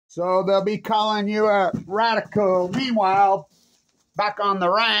So they'll be calling you a radical. Meanwhile, back on the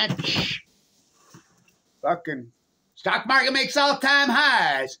ranch, fucking stock market makes all-time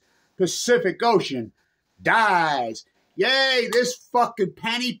highs. Pacific Ocean dies. Yay, this fucking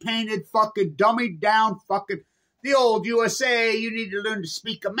penny-painted, fucking dummied-down fucking... The old USA, you need to learn to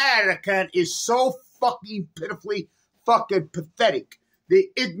speak American, is so fucking pitifully fucking pathetic.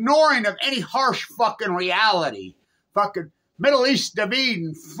 The ignoring of any harsh fucking reality. Fucking Middle East of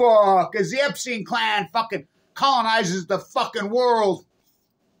Eden, fuck, as the Epstein clan fucking colonizes the fucking world.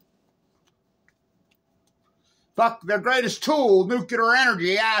 Fuck, their greatest tool, nuclear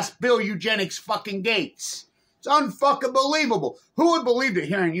energy, asked Bill Eugenics fucking Gates. It's unfucking believable. Who would believe it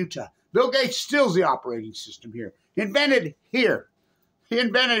here in Utah? Bill Gates steals the operating system here. Invented here. He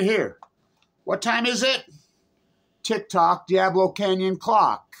invented here. What time is it? TikTok, Diablo Canyon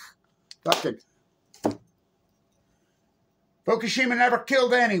clock. Fucking. Fukushima never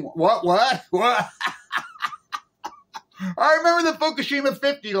killed anyone. What? I remember the Fukushima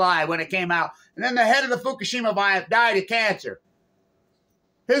 50 lie when it came out. And then the head of the Fukushima plant died of cancer.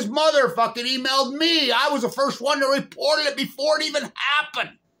 His mother fucking emailed me. I was the first one to report it before it even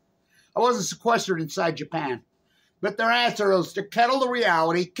happened. I wasn't sequestered inside Japan. But their answer is to kettle the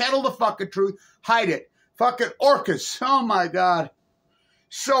reality, kettle the fucking truth, hide it. Fucking Orcas. Oh my God.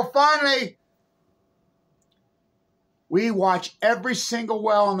 So finally, we watch every single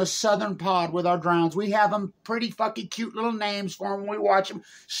whale on the southern pod with our drones. We have them pretty fucking cute little names for them. We watch them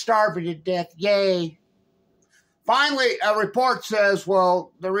starving to death. Yay. Finally, a report says,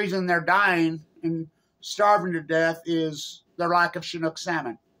 well, the reason they're dying and starving to death is the lack of Chinook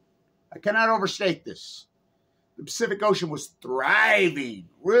salmon. I cannot overstate this. The Pacific Ocean was thriving,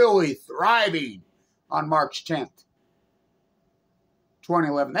 really thriving on March 10th,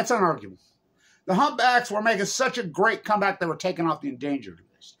 2011. That's unarguable. The humpbacks were making such a great comeback they were taken off the endangered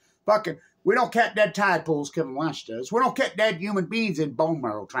list. Fucking, we don't catch dead tide pools, Kevin Blanch does. We don't catch dead human beings in bone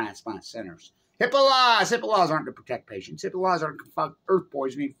marrow transplant centers. HIPAA laws aren't to protect patients. HIPAA laws are to earth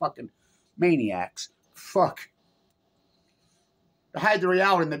poisoning fucking maniacs. Fuck. To hide the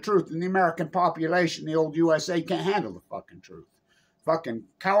reality and the truth in the American population, the old USA can't handle the fucking truth. Fucking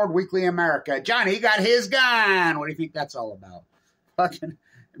coward weekly America. Johnny got his gun. What do you think that's all about? Fucking,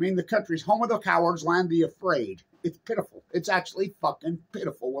 I mean, the country's home of the cowards, land of the afraid. It's pitiful. It's actually fucking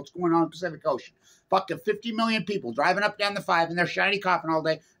pitiful what's going on in the Pacific Ocean. Fucking 50 million people driving up down the 5 in their shiny coffin all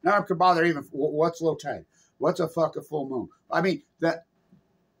day. None of them could bother even, what's low tide? What's a fucking full moon? I mean, that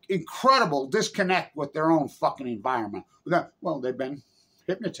incredible disconnect with their own fucking environment. Well, they've been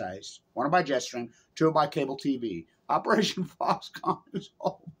hypnotized. One by jet stream, two by cable TV. Operation Foxconn is,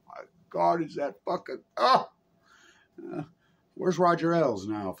 oh my God, is that fucking, where's Roger Ailes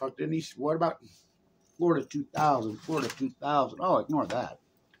now? Fuck, didn't he, what about Florida 2000, Florida 2000? Oh, ignore that.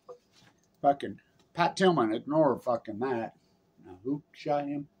 Fucking Pat Tillman, ignore fucking that. Now, who shot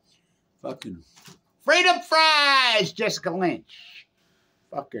him? Fucking Freedom Fries, Jessica Lynch.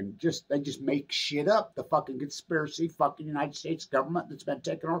 Fucking they just make shit up. The fucking conspiracy, fucking United States government that's been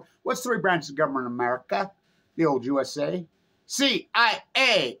taken over. What's 3 branches of government in America? The old USA.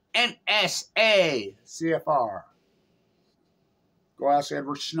 CIA, NSA, CFR. Go ask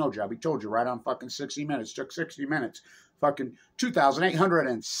Edward Snowjob. He told you right on fucking 60 Minutes. Took 60 minutes. Fucking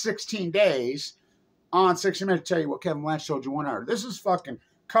 2,816 days on 60 Minutes to tell you what Kevin Blanch told you 1 hour. This is fucking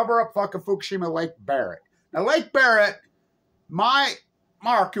cover up fucking Fukushima Lake Barrett. Now, Lake Barrett, my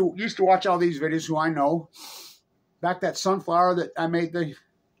Mark, who used to watch all these videos, who I know, back that sunflower that I made,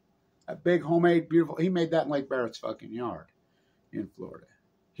 that big homemade, beautiful, he made that in Lake Barrett's fucking yard in Florida.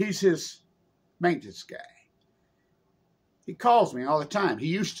 He's his maintenance guy. He calls me all the time. He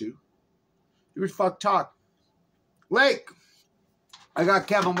used to. He would fuck talk. Lake, I got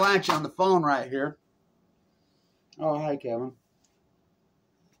Kevin Blanch on the phone right here. Oh, hi, Kevin.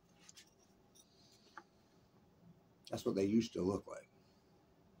 That's what they used to look like.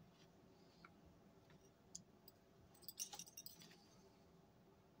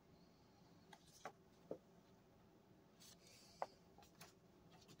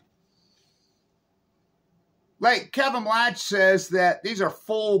 Like Kevin Blanch says that these are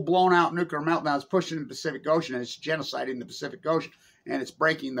full blown out nuclear meltdowns pushing the Pacific Ocean, and it's genocide in the Pacific Ocean, and it's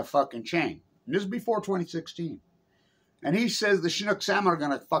breaking the fucking chain. And this is before 2016. And he says the Chinook salmon are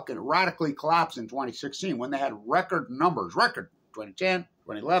going to fucking radically collapse in 2016 when they had record numbers. Record 2010,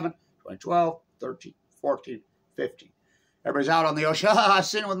 2011, 2012, 13, 14, 15. Everybody's out on the ocean. Oh, I've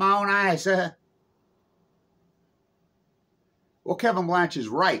seen it with my own eyes. Well, Kevin Blanch is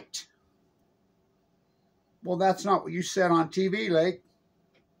right. Well, that's not what you said on TV, Lake.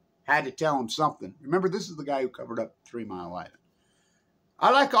 Had to tell him something. Remember, this is the guy who covered up 3 Mile Island. I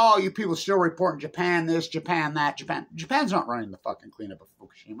like all you people still reporting Japan this, Japan that, Japan. Japan's not running the fucking cleanup of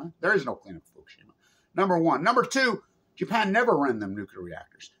Fukushima. There is no cleanup of Fukushima. Number one. Number two, Japan never ran them nuclear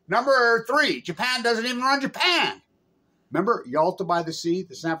reactors. Number three, Japan doesn't even run Japan. Remember Yalta by the Sea,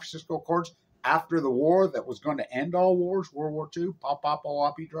 the San Francisco Accords, after the war that was going to end all wars, World War II,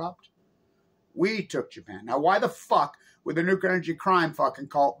 Pop-Pop-O-Whoppy dropped? We took Japan. Now, why the fuck would the nuclear energy crime fucking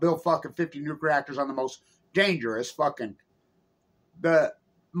cult build fucking 50 nuclear reactors on the most dangerous fucking, the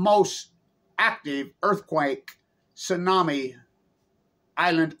most active earthquake, tsunami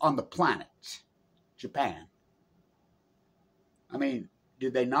island on the planet, Japan? I mean,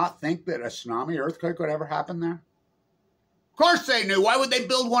 did they not think that a tsunami earthquake would ever happen there? Of course they knew. Why would they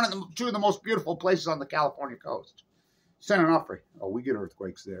build one of the two of the most beautiful places on the California coast? San Onofre. Oh, we get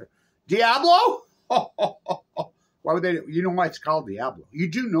earthquakes there. Diablo? Why would they? You know why it's called Diablo. You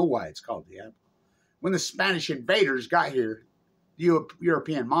do know why it's called Diablo. When the Spanish invaders got here, the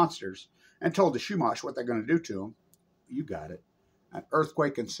European monsters, and told the Chumash what they're going to do to them, you got it. An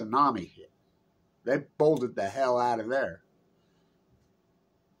earthquake and tsunami hit. They bolted the hell out of there.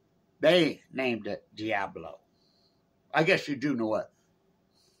 They named it Diablo. I guess you do know what.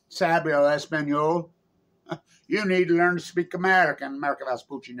 Sabio Espanol. You need to learn to speak American. America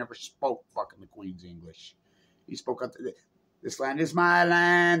Vespucci never spoke fucking the Queen's English. He spoke up to this land is my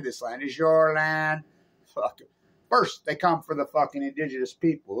land. This land is your land. Fuck it. First, they come for the fucking indigenous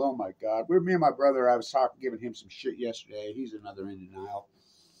people. Oh, my God. Me and my brother, I was talking, giving him some shit yesterday. He's another in denial.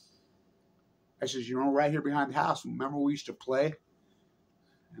 I says, you know, right here behind the house, remember we used to play?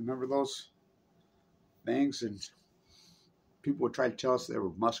 Remember those things? And people would try to tell us they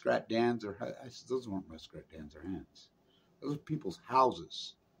were muskrat dens. Or I said, those weren't muskrat dens or hens. Those are people's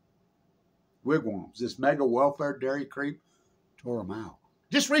houses. Wigwams. This mega welfare dairy creep tore them out.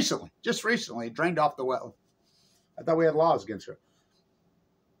 Just recently, it drained off the wetland. I thought we had laws against her.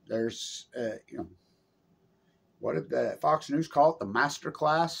 There's, you know, what did the Fox News call it? The master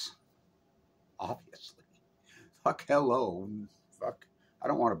class? Obviously. Fuck, hello. Fuck. I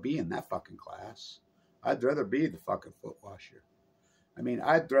don't want to be in that fucking class. I'd rather be the fucking foot washer. I mean,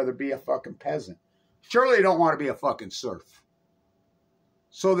 I'd rather be a fucking peasant. Surely you don't want to be a fucking serf.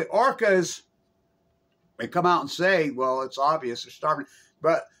 So the Orcas, they come out and say, well, it's obvious they're starving.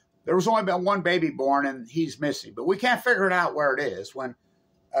 But there was only been one baby born and he's missing. But we can't figure it out where it is. When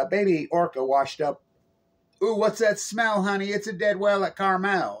a baby orca washed up, ooh, what's that smell, honey? It's a dead whale at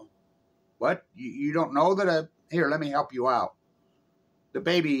Carmel. What? You don't know that here, let me help you out. The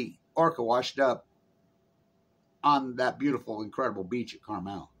baby orca washed up on that beautiful, incredible beach at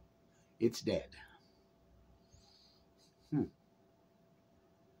Carmel. It's dead.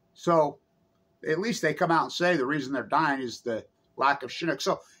 So, at least they come out and say the reason they're dying is the lack of Chinook.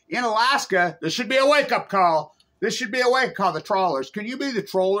 So, in Alaska, there should be a wake-up call. This should be a wake-up call. The trawlers. Can you be the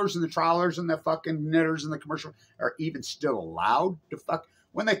trollers and the trawlers and the fucking knitters and the commercial are even still allowed to fuck?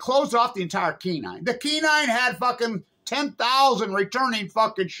 When they closed off the entire Kenai, the Kenai had fucking 10,000 returning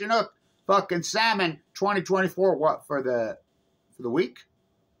fucking Chinook fucking salmon 2024. What, for the week?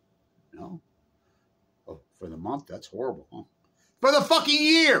 No. Oh, for the month? That's horrible, huh? For the fucking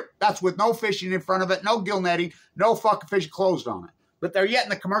year. That's with no fishing in front of it, no gill netting, no fucking fish closed on it. But they're yet in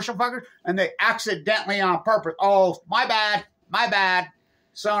the commercial fuckers, and they accidentally on purpose. Oh, my bad.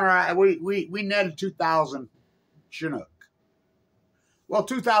 Sonar, we netted 2,000 Chinook. Well,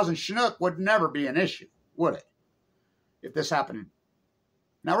 2,000 Chinook would never be an issue, would it? If this happened.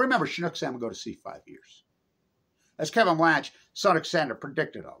 Now remember, Chinook salmon go to sea 5 years. As Kevin Blanch, Sonic Sander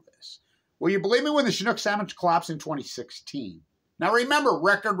predicted all this. Will you believe me when the Chinook salmon collapsed in 2016? Now remember,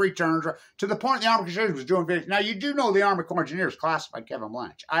 record returns to the point the Army Corps of Engineers was doing videos. Now you do know the Army Corps of Engineers classified Kevin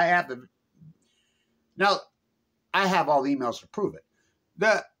Blanch. I have all the emails to prove it.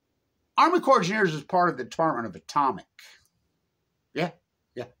 The Army Corps of Engineers is part of the Department of Atomic. Yeah.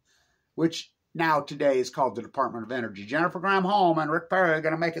 Which now today is called the Department of Energy. Jennifer Graham Holm and Rick Perry are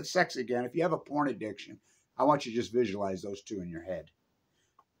going to make it sexy again. If you have a porn addiction, I want you to just visualize those two in your head.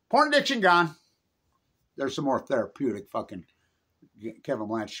 Porn addiction gone. There's some more therapeutic fucking Kevin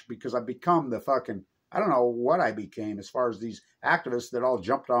Blanch, because I've become the fucking, I don't know what I became as far as these activists that all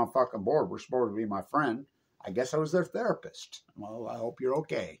jumped on fucking board were supposed to be my friend. I guess I was their therapist. Well, I hope you're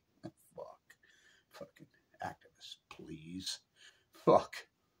okay. Fuck. Fucking activists, please. Fuck.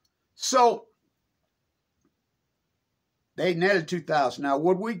 So, they netted 2,000. Now,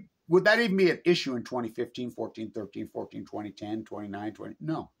 would that even be an issue in 2015, 14, 13, 14, 2010, 29, 20?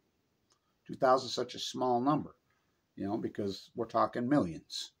 No. 2,000 is such a small number, you know, because we're talking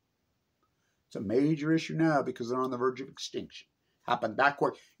millions. It's a major issue now because they're on the verge of extinction. Happened that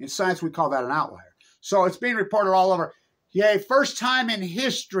quick. In science, we call that an outlier. So it's being reported all over. Yay, first time in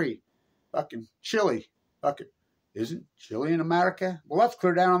history. Fucking Chile. Fucking, isn't Chile in America? Well, let's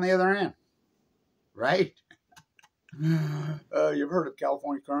clear down on the other end. Right? You've heard of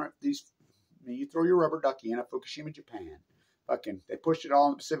California current? You throw your rubber ducky in at Fukushima, Japan. Fucking, they pushed it all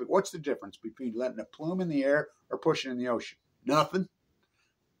in the Pacific. What's the difference between letting a plume in the air or pushing it in the ocean? Nothing.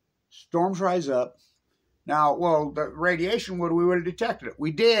 Storms rise up. Now, well, the radiation, we would have detected it.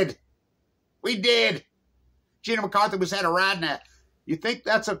 We did. We did. Gina McCarthy was head of Radnet. You think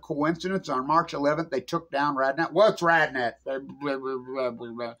that's a coincidence? On March 11th, they took down Radnet. What's Radnet?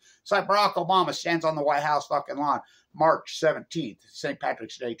 It's like Barack Obama stands on the White House fucking lawn, March 17th, St.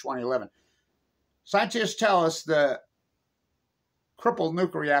 Patrick's Day, 2011. Scientists tell us the crippled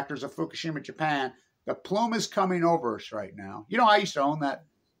nuclear reactors of Fukushima, Japan, the plume is coming over us right now. You know, I used to own that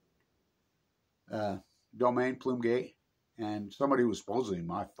domain, Plumegate, and somebody who was supposedly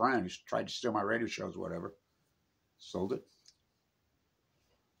my friend who tried to steal my radio shows or whatever, sold it.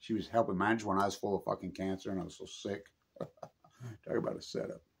 She was helping manage when I was full of fucking cancer and I was so sick. Talk about a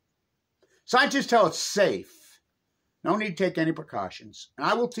setup. Scientists tell it's safe. No need to take any precautions. And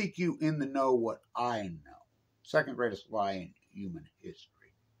I will take you in the know what I know. Second greatest lie in human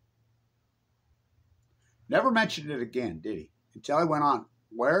history. Never mentioned it again, did he? Until he went on,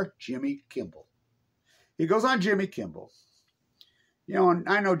 where? Jimmy Kimmel. He goes on Jimmy Kimmel. You know, and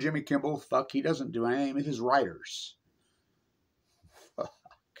I know Jimmy Kimmel, fuck, he doesn't do anything with his writers. Fuck.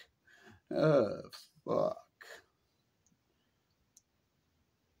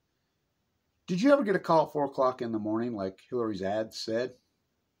 Did you ever get a call at 4 o'clock in the morning like Hillary's ads said?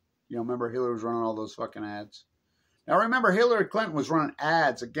 You know, remember Hillary was running all those fucking ads? Now remember, Hillary Clinton was running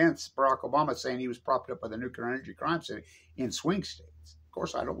ads against Barack Obama saying he was propped up by the nuclear energy crime city in swing states. Of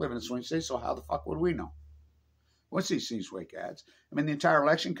course, I don't live in a swing state, so how the fuck would we know? What's these swing ads? I mean, the entire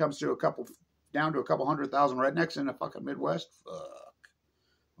election comes to down to a couple 100,000 rednecks in the fucking Midwest? Fuck.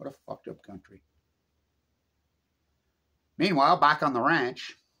 What a fucked up country. Meanwhile, back on the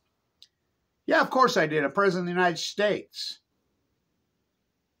ranch. Yeah, of course I did. A president of the United States.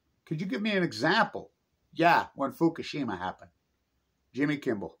 Could you give me an example? Yeah, when Fukushima happened. Jimmy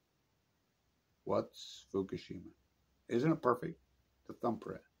Kimmel. What's Fukushima? Isn't it perfect? The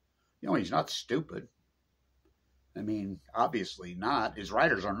thumbprint. You know, he's not stupid. I mean, obviously not. His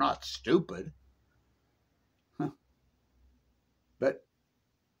writers are not stupid. Huh. But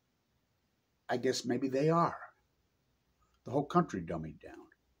I guess maybe they are. The whole country dummied down.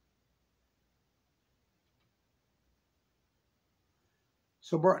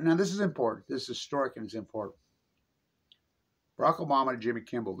 So now this is important. This is historic and it's important. Barack Obama to Jimmy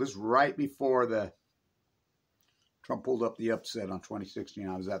Kimmel. This is right before Trump pulled up the upset on 2016.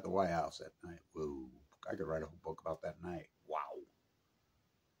 I was at the White House that night. Whoa. I could write a whole book about that night. Wow.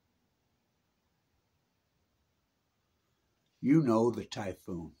 You know the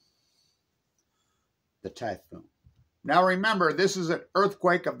typhoon. The typhoon. Now remember, this is an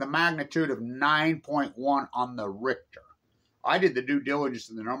earthquake of the magnitude of 9.1 on the Richter. I did the due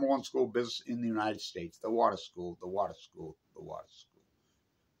diligence in the #1 school of business in the United States. The Wattis School, the Wattis School, the Wattis School.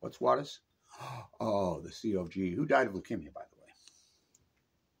 What's Wattis? Oh, the CEO of GE, who died of leukemia, by the way.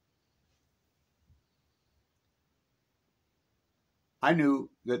 I knew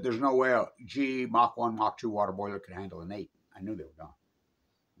that there's no way a GE Mach 1, Mach 2 water boiler could handle an 8. I knew they were gone.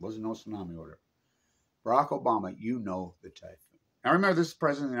 There wasn't no tsunami order. Barack Obama, you know the typhoon. Now remember, this is the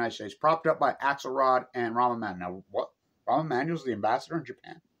President of the United States, propped up by Axelrod and Rahm Emanuel. Now, what? Rahm Emanuel's the ambassador in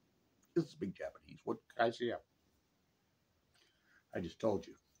Japan? This is big Japanese. What can I see up? I just told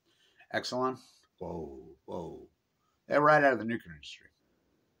you. Exelon? Whoa. They're right out of the nuclear industry.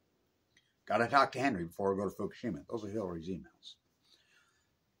 Got to talk to Henry before we go to Fukushima. Those are Hillary's emails.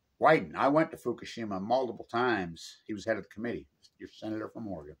 Wyden, I went to Fukushima multiple times. He was head of the committee. Your senator from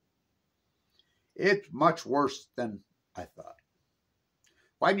Oregon. It's much worse than I thought.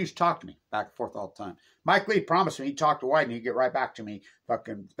 Wyden used to talk to me back and forth all the time. Mike Lee promised me he'd talk to Wyden. He'd get right back to me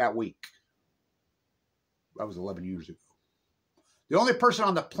fucking that week. That was 11 years ago. The only person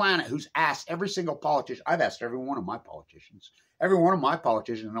on the planet who's asked every single politician, I've asked every one of my politicians. Every one of my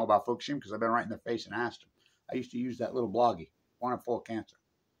politicians know about Fukushima because I've been right in their face and asked them. I used to use that little bloggy, one full of cancer.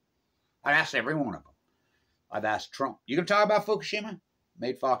 I've asked every one of them. I've asked Trump, you going to talk about Fukushima?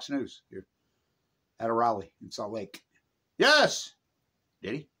 Made Fox News here at a rally in Salt Lake. Yes.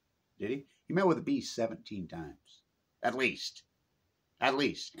 Did he? He met with the beast 17 times. At least.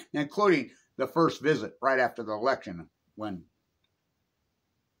 Including the first visit right after the election when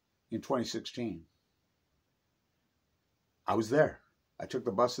in 2016. I was there. I took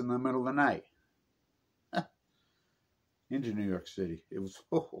the bus in the middle of the night into New York City. It was,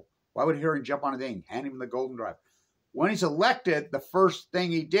 why would Harry jump on a thing, hand him the golden drive? When he's elected, the first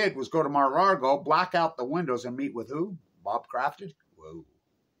thing he did was go to Mar-a-Lago, black out the windows, and meet with who? Bob Crafton? Whoa.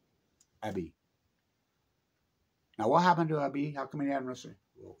 Abiy. Now, what happened to Abiy? How come he didn't listen?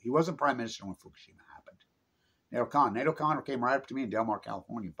 Well, he wasn't prime minister when Fukushima happened. Nato Khan came right up to me in Del Mar,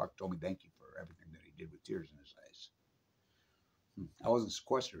 California, and fucking told me thank you for everything that he did with tears in his eyes. I wasn't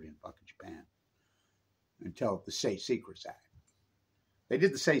sequestered in fucking Japan until the State Secrets Act. They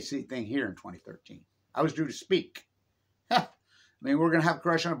did the same thing here in 2013. I was due to speak. I mean, we're going to have a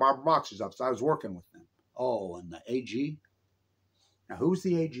crash on Barbara Boxer's office. I was working with them. Oh, and the AG. Now, who's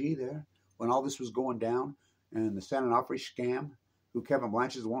the AG there when all this was going down and the San Onofre scam? Who Kevin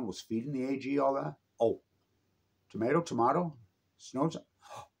Blanch is the one was feeding the AG all that? Oh, tomato, Snow's.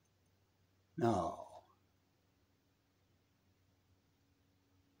 No.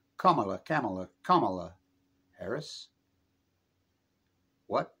 Kamala Harris.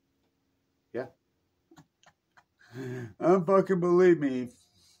 What? Yeah. Unfucking believe me.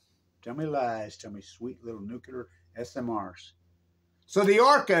 Tell me lies. Tell me sweet little nuclear SMRs. So the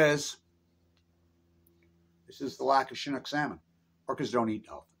orcas, this is the lack of Chinook salmon. Orcas don't eat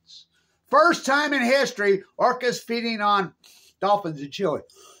dolphins. First time in history, orcas feeding on dolphins in Chile.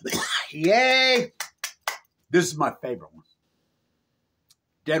 Yay! This is my favorite one.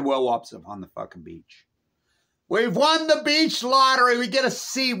 Dead whale whops up on the fucking beach. We've won the beach lottery. We get to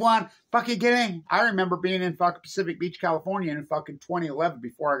see one. Fucking kidding. I remember being in fucking Pacific Beach, California in fucking 2011 right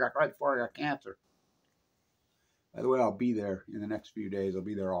before I got cancer. By the way, I'll be there in the next few days. I'll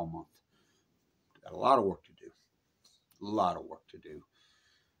be there all month. Got a lot of work to do. A lot of work to do.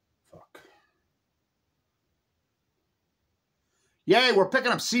 Fuck. Yay, we're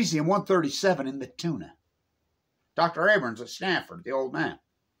picking up cesium-137 in the tuna. Dr. Abrams at Stanford, the old man.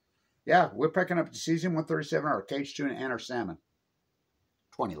 Yeah, we're picking up the cesium-137, our cage tuna, and our salmon.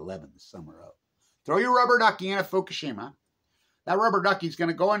 2011, the summer up. Throw your rubber ducky in at Fukushima. That rubber ducky's going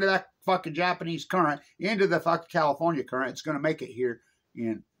to go into that fucking Japanese current, into the fucking California current. It's going to make it here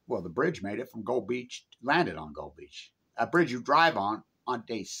in, well, the bridge made it from Gold Beach, landed on Gold Beach. That bridge you drive on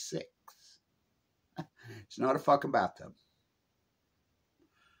day 6. It's not a fucking bathtub.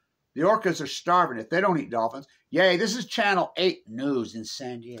 The orcas are starving if they don't eat dolphins. Yay, this is Channel 8 News in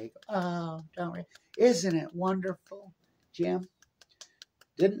San Diego. Oh, don't we? Isn't it wonderful, Jim?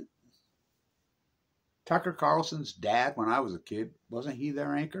 Didn't Tucker Carlson's dad, when I was a kid, wasn't he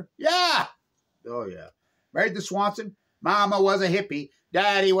their anchor? Yeah! Oh, yeah. Married to Swanson. Mama was a hippie.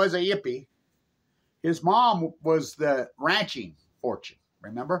 Daddy was a yippie. His mom was the ranching fortune,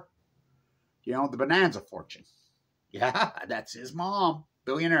 remember? You know, the bonanza fortune. Yeah, that's his mom.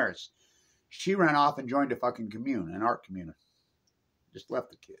 Billionaires. She ran off and joined a fucking commune, an art commune. Just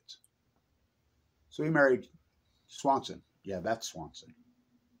left the kids. So he married Swanson. Yeah, that's Swanson.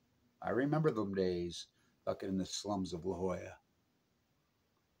 I remember them days fucking in the slums of La Jolla.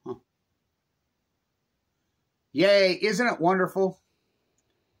 Huh. Yay, isn't it wonderful?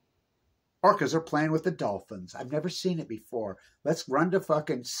 Orcas are playing with the dolphins. I've never seen it before. Let's run to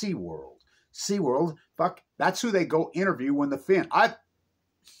fucking SeaWorld. SeaWorld, fuck, that's who they go interview when the fin. I'm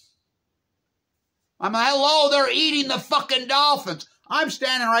hello, they're eating the fucking dolphins. I'm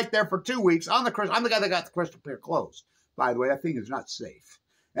standing right there for 2 weeks. I'm the guy that got the crystal clear closed. By the way, that thing is not safe.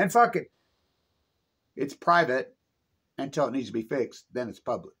 And fuck it. It's private until it needs to be fixed. Then it's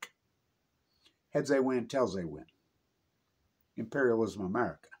public. Heads they win, tails they win. Imperialism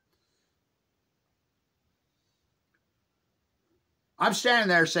America. I'm standing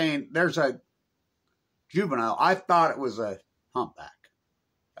there saying there's a juvenile. I thought it was a humpback.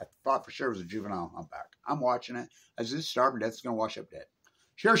 I thought for sure it was a juvenile humpback. I'm watching it. I said, this starving death is going to wash up dead.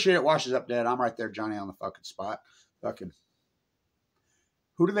 Sure shit, it washes up dead. I'm right there, Johnny, on the fucking spot. Fucking.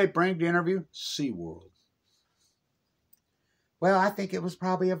 Who do they bring to interview? SeaWorld. Well, I think it was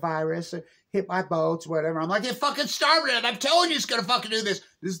probably a virus or hit by boats, whatever. I'm like, it fucking starved it. I'm telling you it's going to fucking do this.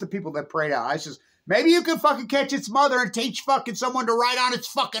 This is the people that prayed out. I says, maybe you can fucking catch its mother and teach fucking someone to ride on its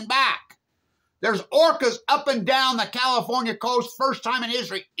fucking back. There's orcas up and down the California coast, first time in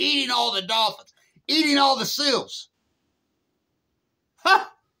history, eating all the dolphins, eating all the seals. Huh?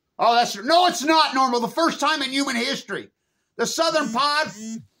 Oh, no, it's not normal. The first time in human history. The Southern Pod,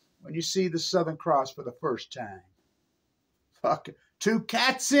 when you see the Southern Cross for the first time. Fuck. 2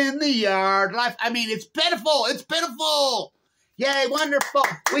 cats in the yard. Life. I mean, it's pitiful. It's pitiful. Yay, wonderful.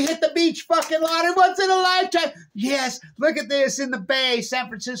 We hit the beach fucking lottery once in a lifetime. Yes, look at this in the bay, San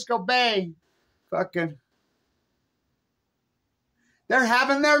Francisco Bay. Fucking. They're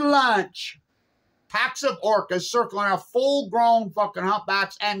having their lunch. Packs of orcas circling around full-grown fucking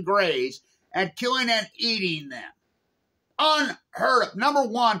humpbacks and grays and killing and eating them. Unheard of. Number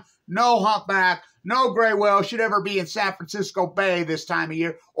one, no humpback, No gray whale should ever be in San Francisco Bay this time of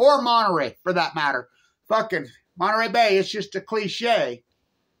year, or Monterey, for that matter. Fucking Monterey Bay, it's just a cliche.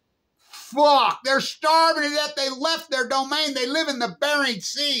 Fuck, they're starving to death. They left their domain. They live in the Bering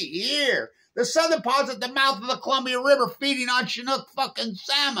Sea here. The southern pods at the mouth of the Columbia River feeding on Chinook fucking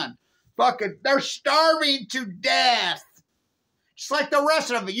salmon. Fucking, they're starving to death. Just like the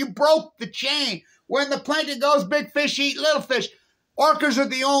rest of it. You broke the chain. When the plankton goes, big fish eat little fish. Orcas are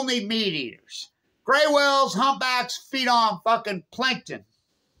the only meat eaters. Gray whales, humpbacks feed on fucking plankton.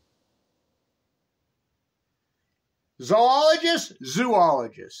 Zoologists,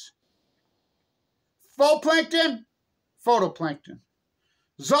 zoologists. Photoplankton, photoplankton.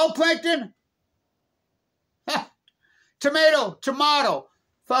 Zooplankton, tomato, tomato.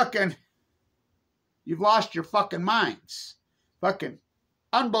 Fucking, you've lost your fucking minds. Fucking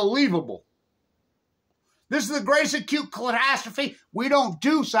unbelievable. This is the greatest acute catastrophe. We don't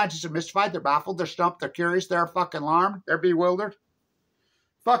do. Scientists are mystified. They're baffled. They're stumped. They're curious. They're fucking alarmed. They're bewildered.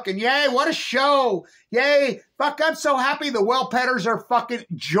 Fucking yay, what a show. Yay. Fuck, I'm so happy the whale petters are fucking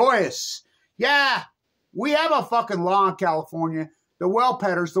joyous. Yeah, we have a fucking law in California. The whale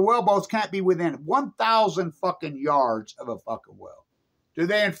petters, the whale boats can't be within 1,000 fucking yards of a fucking whale. Do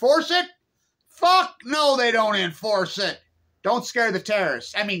they enforce it? Fuck no, they don't enforce it. Don't scare the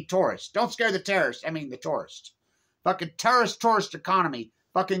terrorists. I mean tourists. Don't scare the terrorists. I mean the tourists. Fucking tourist economy.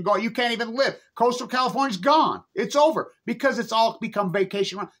 Fucking go. You can't even live. Coastal California's gone. It's over because it's all become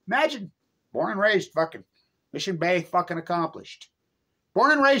vacation. Imagine, born and raised, fucking Mission Bay, fucking accomplished.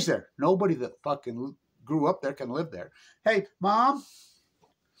 Born and raised there. Nobody that fucking grew up there can live there. Hey, Mom,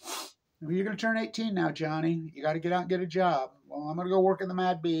 you're going to turn 18 now, Johnny. You got to get out and get a job. Well, I'm going to go work in the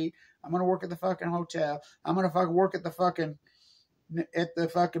Mad Bee. I'm going to work at the fucking hotel. I'm going to fucking work at the fucking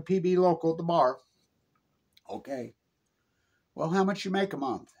PB local at the bar. Okay. Well, how much you make a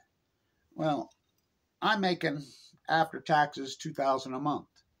month? Well, I'm making, after taxes, $2,000 a month.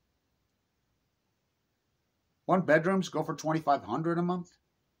 One bedrooms go for $2,500 a month.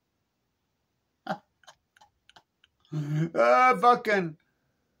 Fucking.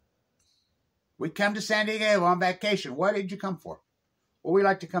 We come to San Diego on vacation. What did you come for? Well, we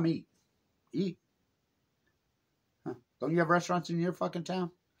like to come eat. Eat. Huh. Don't you have restaurants in your fucking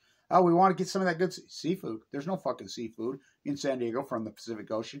town? Oh, we want to get some of that good seafood. There's no fucking seafood in San Diego from the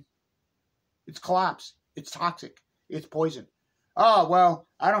Pacific Ocean. It's collapsed. It's toxic. It's poison. Oh, well,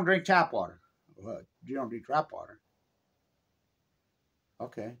 I don't drink tap water. Well, you don't drink tap water.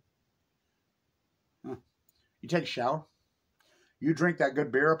 Okay. Huh. You take a shower. You drink that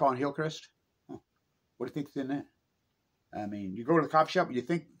good beer up on Hillcrest. Huh. What do you think's in that? I mean, you go to the coffee shop and you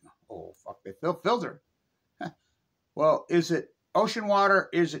think, oh, fuck, they filter. Huh. Well, is it ocean water?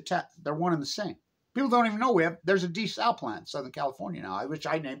 Is it tap? They're one and the same. People don't even know there's a desal plant in Southern California now, which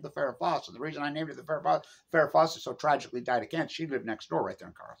I named the Farrah Fawcett. The reason I named it the Farrah Fawcett so tragically died of cancer. She lived next door right there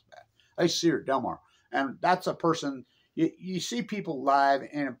in Carlsbad. I see her at Del Mar. And that's a person, you see people live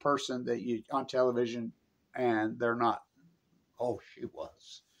in a person that you on television and they're not. Oh, she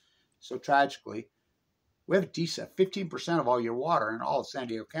was. So tragically, we have decent 15% of all your water in all of San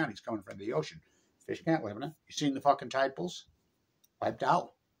Diego County is coming from the ocean. Fish can't live in it. You seen the fucking tide pools? Wiped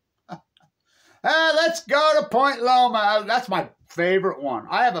out. Let's go to Point Loma. That's my favorite one.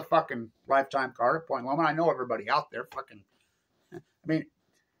 I have a fucking lifetime card at Point Loma. I know everybody out there fucking. I mean,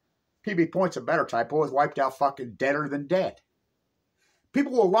 PB Point's a better tide pool. It's wiped out fucking deader than dead.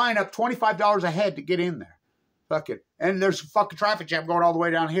 People will line up $25 a head to get in there. Fucking. And there's a fucking traffic jam going all the way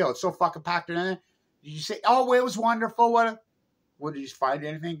downhill. It's so fucking packed in there. Did you say, oh, it was wonderful? What did you find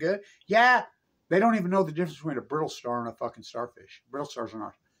anything good? Yeah. They don't even know the difference between a brittle star and a fucking starfish. Brittle stars are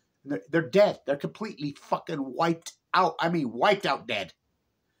not. They're dead. They're completely fucking wiped out. I mean, wiped out dead.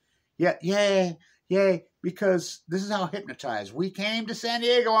 Yeah. Because this is how hypnotized. We came to San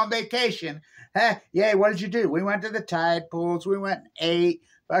Diego on vacation. Yay, what did you do? We went to the tide pools. We went and ate.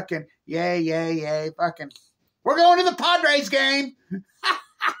 Fucking, yay. Fucking, we're going to the Padres game.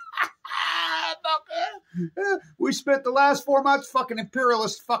 We spent the last 4 months fucking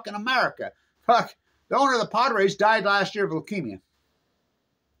imperialist fucking America. Fuck, the owner of the Padres died last year of leukemia.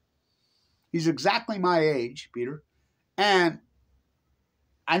 He's exactly my age, Peter, and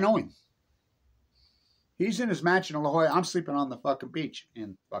I know him. He's in his mansion in La Jolla. I'm sleeping on the fucking beach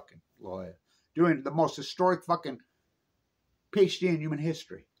in fucking La Jolla, doing the most historic fucking PhD in human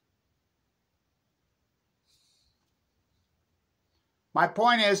history. My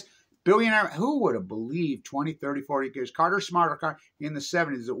point is, billionaire, who would have believed 20, 30, 40 years, Carter Smarter in the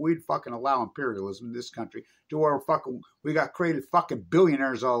 70s that we'd fucking allow imperialism in this country to where fucking we got created fucking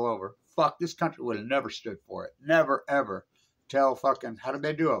billionaires all over. Fuck, this country would have never stood for it. Never, ever. tell fucking, how did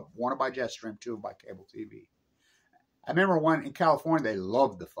they do it? One by jet stream, two by cable TV. I remember one in California, they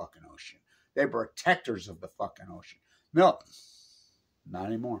loved the fucking ocean. They were protectors of the fucking ocean. No, not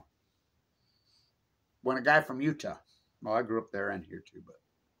anymore. When a guy from Utah, well, I grew up there and here too, but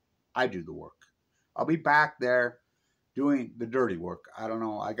I do the work. I'll be back there doing the dirty work. I don't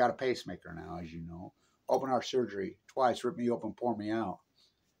know. I got a pacemaker now, as you know. Open heart surgery twice, ripped me open, pour me out.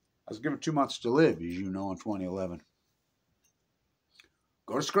 I was given 2 months to live, as you know, in 2011.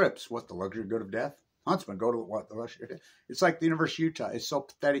 Go to Scripps. What, the luxury good of death? Huntsman, go to what, the luxury of death? It's like the University of Utah. It's so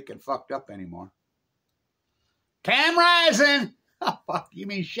pathetic and fucked up anymore. Cam Rising! Oh, fuck, you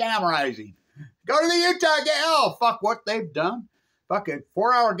mean Sham Rising. Go to the Utah game. Oh, fuck what they've done. Fucking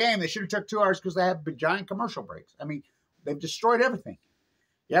 4-hour game. They should have took 2 hours because they have giant commercial breaks. I mean, they've destroyed everything.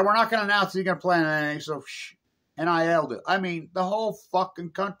 Yeah, we're not going to announce you're going to play anything, so NIL'd it. I mean, the whole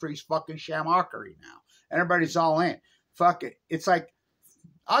fucking country's fucking shamockery now. Everybody's all in. Fuck it. It's like,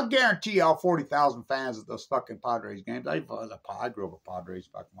 I'll guarantee you all 40,000 fans of those fucking Padres games. I grew up a Padres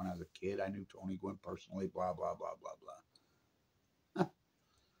fucking when I was a kid. I knew Tony Gwynn personally, blah, blah, blah, blah, blah.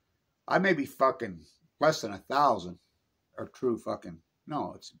 I may be fucking less than 1,000 are true fucking,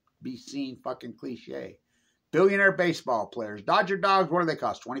 no, it's be seen fucking cliche. Billionaire baseball players. Dodger dogs, what do they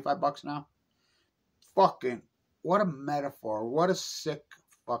cost? $25 now? Fucking, what a metaphor. What a sick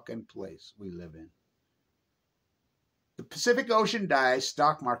fucking place we live in. The Pacific Ocean dies,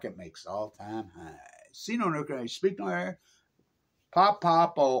 stock market makes all-time highs. See no nuclear, speak no air. Pop,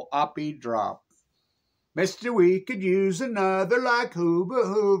 pop, oh, oppie drop. Mister, we could use another like Hoover,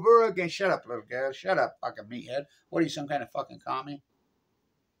 Hoover again. Shut up, little girl. Shut up, fucking meathead. What are you, some kind of fucking commie?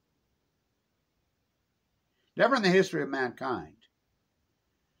 Never in the history of mankind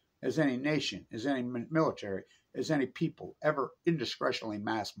has any nation, has any military, has any people ever indiscretionally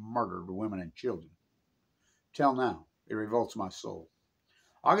mass murdered women and children. Till now, it revolts my soul.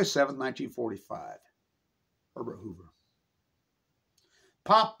 August 7th, 1945. Herbert Hoover.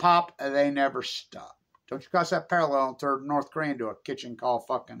 Pop, pop, they never stop. Don't you cross that parallel and turn North Korea into a kitchen called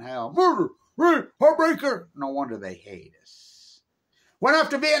fucking hell. Murder, rape, heartbreaker. No wonder they hate us. Went off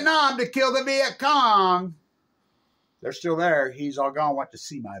to Vietnam to kill the Viet Cong. They're still there. He's all gone. Went to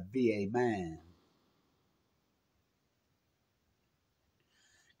see my VA man.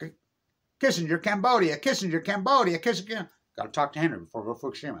 Kissinger, Cambodia. Kissinger, Cambodia. Kissinger. Got to talk to Henry before we go to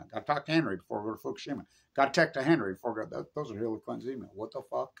Fukushima. Got to talk to Henry before we go to Fukushima. Got to text to Henry before we go. Those are Hillary Clinton's emails. What the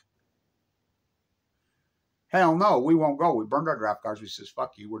fuck? Hell no, we won't go. We burned our draft cards. We says,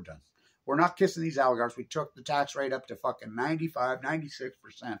 fuck you, we're done. We're not kissing these oligarchs. We took the tax rate up to fucking 95,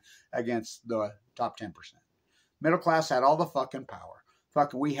 96% against the top 10%. Middle class had all the fucking power.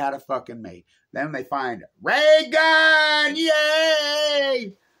 Fucking, we had it fucking made. Then they find Reagan,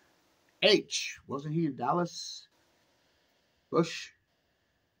 yay! H, wasn't he in Dallas? Bush.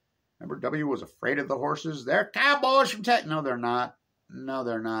 Remember, W was afraid of the horses. They're cowboys from Texas. No, they're not. No,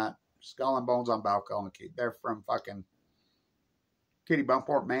 they're not. Skull and Bones on Balcony. They're from fucking Kitty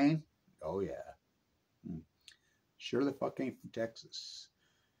Bumport, Maine. Oh, yeah. Sure the fuck ain't from Texas.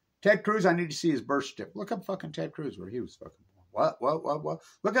 Ted Cruz, I need to see his birth certificate. Look up fucking Ted Cruz where he was fucking born. What?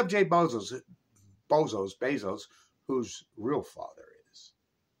 Look up Jay Bezos, whose real father is.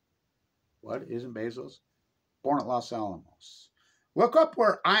 What? Isn't Bezos? Born at Los Alamos. Look up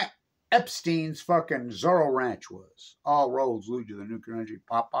where Epstein's fucking Zorro Ranch was. All roads lead to the nuclear energy.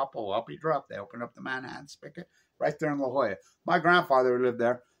 Pop, pop, oh, up he dropped. They opened up the Manhattan spigot right there in La Jolla. My grandfather lived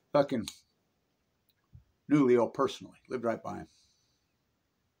there. Fucking knew Leo personally. Lived right by him.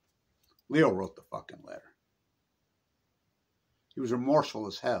 Leo wrote the fucking letter. He was remorseful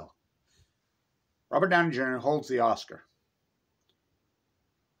as hell. Robert Downey Jr. holds the Oscar.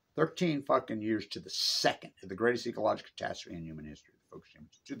 13 fucking years to the second of the greatest ecological catastrophe in human history. Fukushima.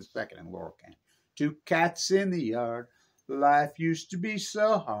 To the second in Laurel Canyon. 2 cats in the yard. Life used to be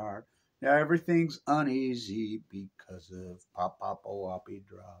so hard. Now everything's uneasy because of pop, pop, oh, oppie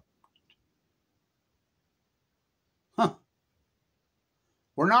drop. Huh.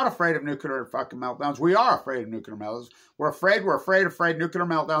 We're not afraid of nuclear fucking meltdowns. We are afraid of nuclear meltdowns. We're afraid. Nuclear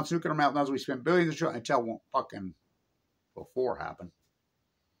meltdowns. We spend billions of until fucking before happened.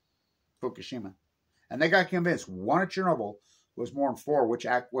 Fukushima. And they got convinced 1 at Chernobyl was more than 4, which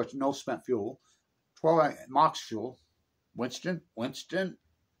was no spent fuel. 12 MOX fuel. Winston,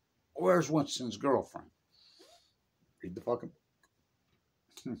 where's Winston's girlfriend? Read the fucking...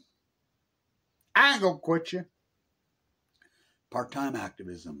 I ain't gonna quit you. Part-time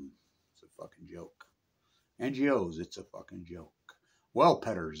activism, it's a fucking joke. NGOs, it's a fucking joke. Well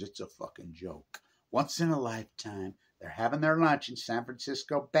petters, it's a fucking joke. Once in a lifetime, they're having their lunch in San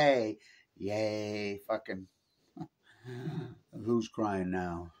Francisco Bay. Yay, fucking Who's crying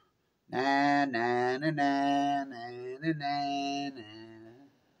now? Na, na, na, na, na, na, na, na.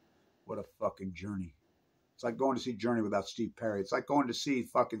 What a fucking journey. It's like going to see Journey without Steve Perry. It's like going to see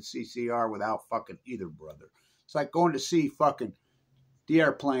fucking CCR without fucking either brother. It's like going to see fucking The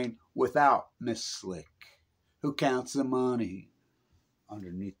Airplane without Miss Slick. Who counts the money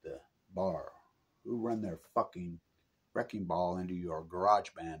underneath the bar? Who run their fucking wrecking ball into your garage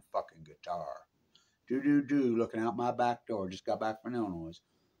band fucking guitar? Do, looking out my back door. Just got back from Illinois.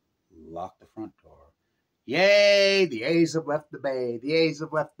 Lock the front door. Yay, the A's have left the Bay. The A's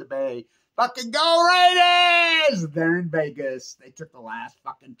have left the Bay. Fucking go Raiders! They're in Vegas. They took the last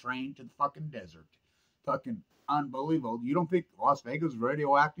fucking train to the fucking desert. Fucking unbelievable. You don't think Las Vegas is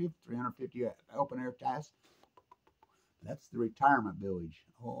radioactive? 350 open air tests? That's the retirement village.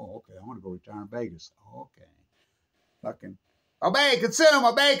 Oh, okay. I want to go retire in Vegas. Okay. Fucking obey,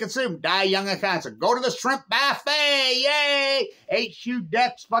 consume. Die young and handsome. Go to the shrimp buffet. Yay! 8-shoe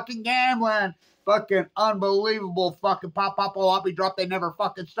decks fucking gambling. Fucking unbelievable fucking pop, floppy drop. They never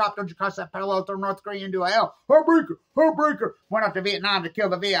fucking stop. Don't you cross that parallel, throw North Korea into a hell. Heartbreaker. Went up to Vietnam to kill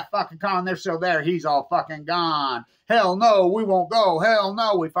the Viet fucking Con. They're still there. He's all fucking gone. Hell no, we won't go. Hell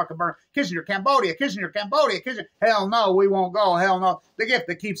no, we fucking burn. Kissinger, Cambodia. Hell no, we won't go. Hell no. The gift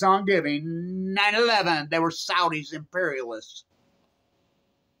that keeps on giving. 9/11. They were Saudis, imperialists.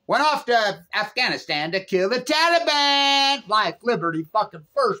 Went off to Afghanistan to kill the Taliban. Life, liberty, fucking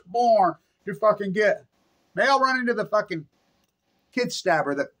firstborn. To fucking get mail run into the fucking kid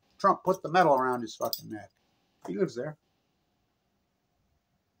stabber that Trump put the metal around his fucking neck. He lives there.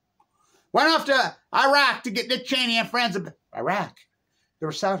 Went off to Iraq to get Dick Cheney and friends of Iraq. There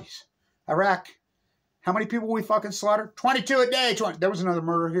were Saudis. Iraq. How many people we fucking slaughtered? 22 a day. 20. There was another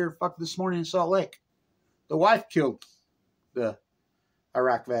murder here this morning in Salt Lake. The wife killed the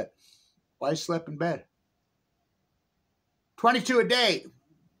Iraq vet. Wife slept in bed. 22 a day.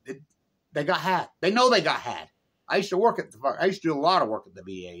 They got had. They know they got had. I used to do a lot of work at the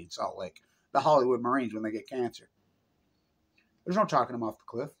VA in Salt Lake. The Hollywood Marines when they get cancer. There's no talking them off the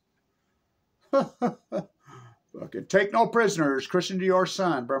cliff. Fucking take no prisoners. Christian Dior's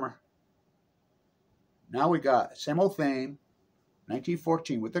son, Bremer. Now we got same old thing.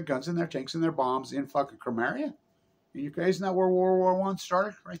 1914 with their guns and their tanks and their bombs in fucking Crimea. In UK, isn't that where World War I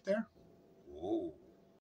started? Right there. Whoa.